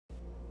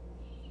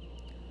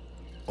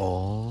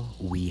All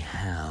we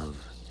have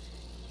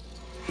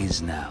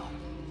is now.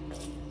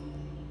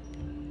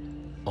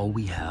 All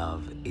we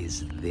have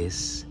is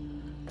this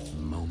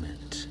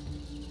moment.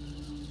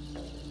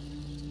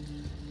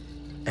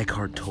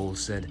 Eckhart Tolle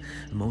said,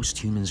 most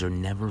humans are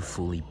never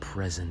fully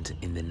present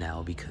in the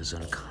now because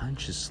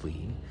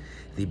unconsciously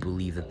they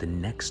believe that the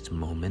next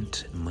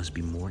moment must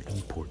be more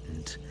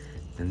important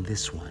than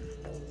this one.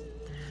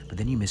 But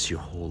then you miss your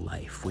whole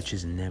life, which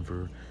is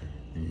never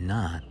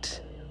not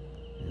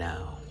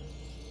now.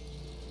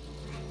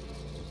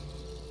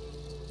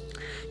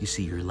 You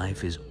see, your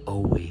life is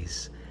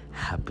always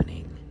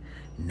happening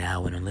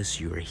now, and unless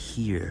you're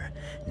here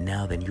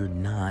now, then you're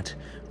not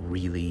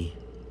really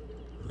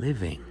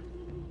living.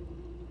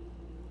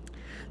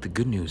 The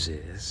good news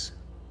is,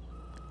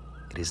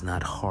 it is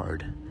not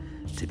hard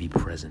to be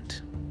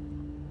present.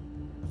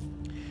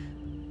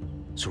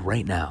 So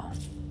right now,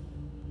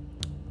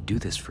 do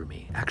this for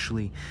me.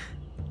 Actually,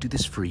 do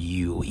this for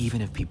you, even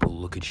if people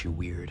look at you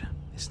weird.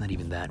 It's not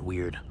even that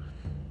weird.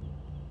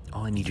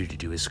 All I need you to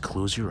do is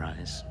close your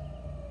eyes,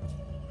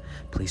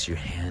 place your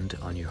hand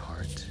on your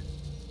heart,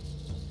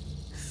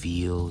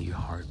 feel your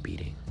heart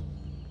beating.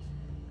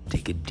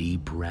 Take a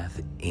deep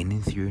breath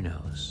in through your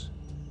nose,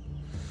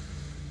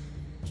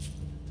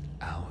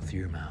 out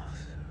through your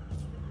mouth.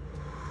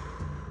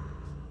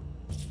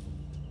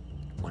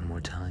 One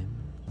more time,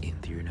 in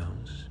through your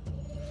nose,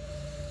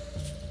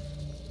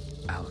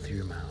 out through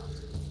your mouth.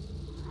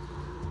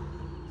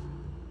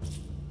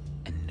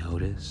 And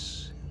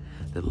notice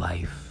the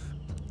life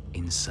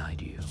inside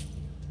you.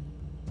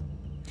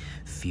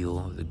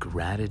 Feel the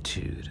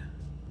gratitude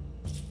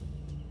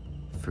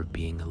for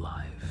being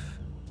alive.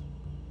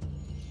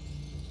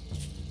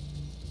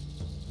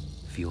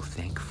 Feel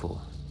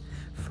thankful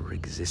for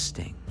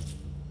existing,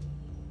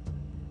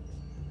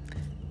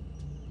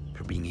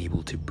 for being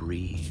able to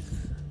breathe.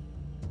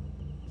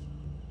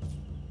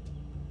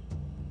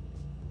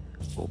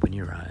 Open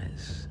your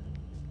eyes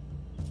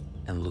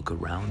and look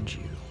around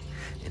you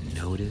and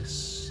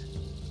notice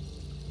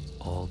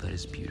all that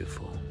is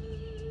beautiful.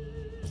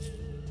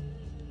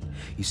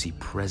 You see,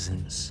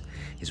 presence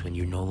is when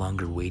you're no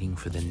longer waiting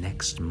for the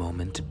next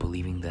moment,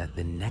 believing that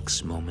the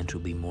next moment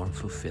will be more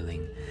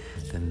fulfilling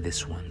than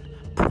this one.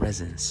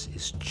 Presence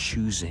is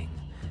choosing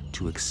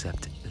to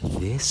accept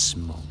this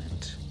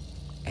moment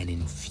and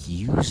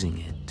infusing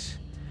it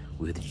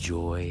with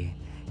joy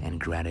and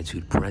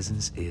gratitude.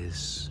 Presence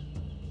is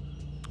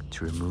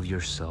to remove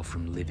yourself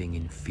from living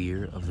in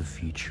fear of the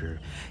future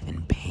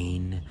and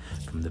pain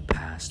from the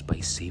past by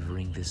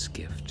savoring this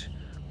gift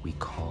we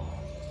call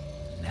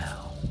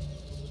now.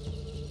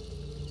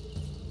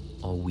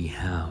 All we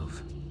have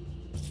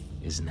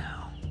is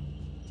now.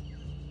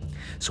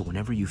 So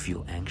whenever you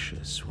feel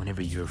anxious,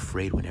 whenever you're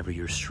afraid, whenever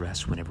you're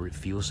stressed, whenever it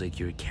feels like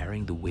you're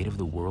carrying the weight of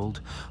the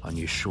world on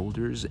your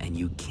shoulders and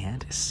you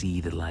can't see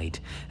the light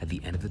at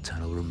the end of the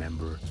tunnel,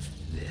 remember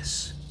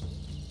this.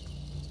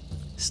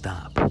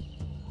 Stop.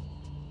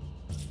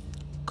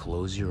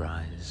 Close your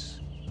eyes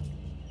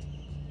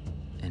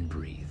and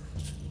breathe.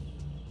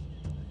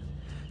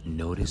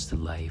 Notice the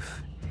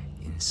life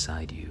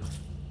inside you.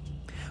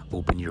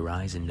 Open your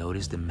eyes and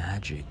notice the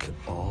magic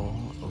all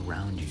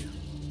around you.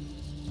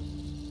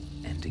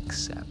 And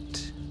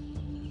accept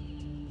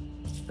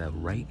that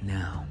right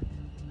now,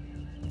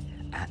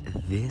 at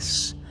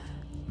this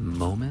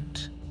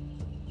moment,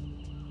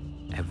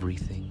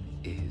 everything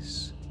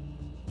is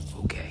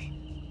okay.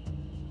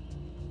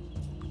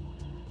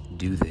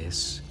 Do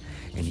this,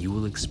 and you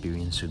will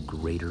experience a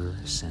greater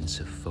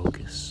sense of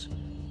focus,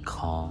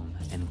 calm,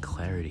 and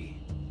clarity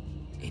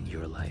in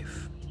your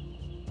life.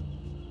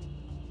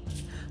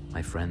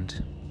 My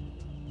friend,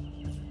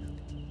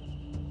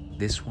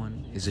 this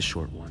one is a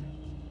short one.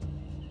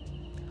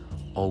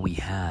 All we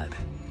had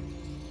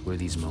were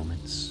these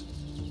moments,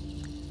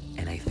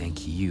 and I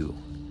thank you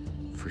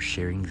for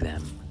sharing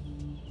them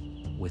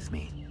with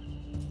me.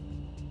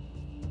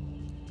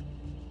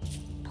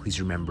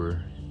 Please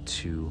remember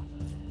to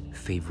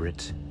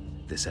favorite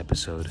this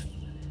episode,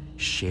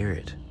 share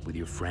it with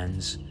your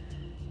friends,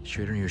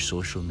 share it on your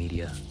social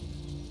media,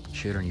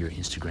 share it on your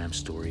Instagram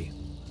story.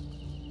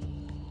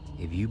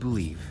 If you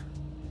believe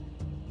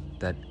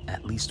that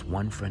at least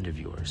one friend of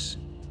yours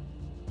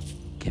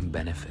can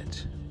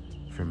benefit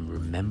from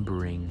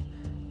remembering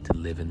to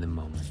live in the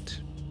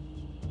moment.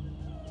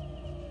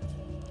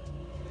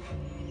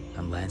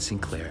 I'm Lance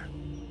Sinclair.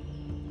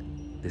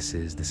 This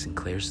is the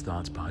Sinclair's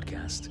Thoughts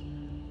Podcast.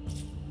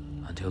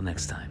 Until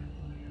next time,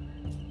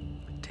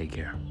 take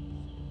care.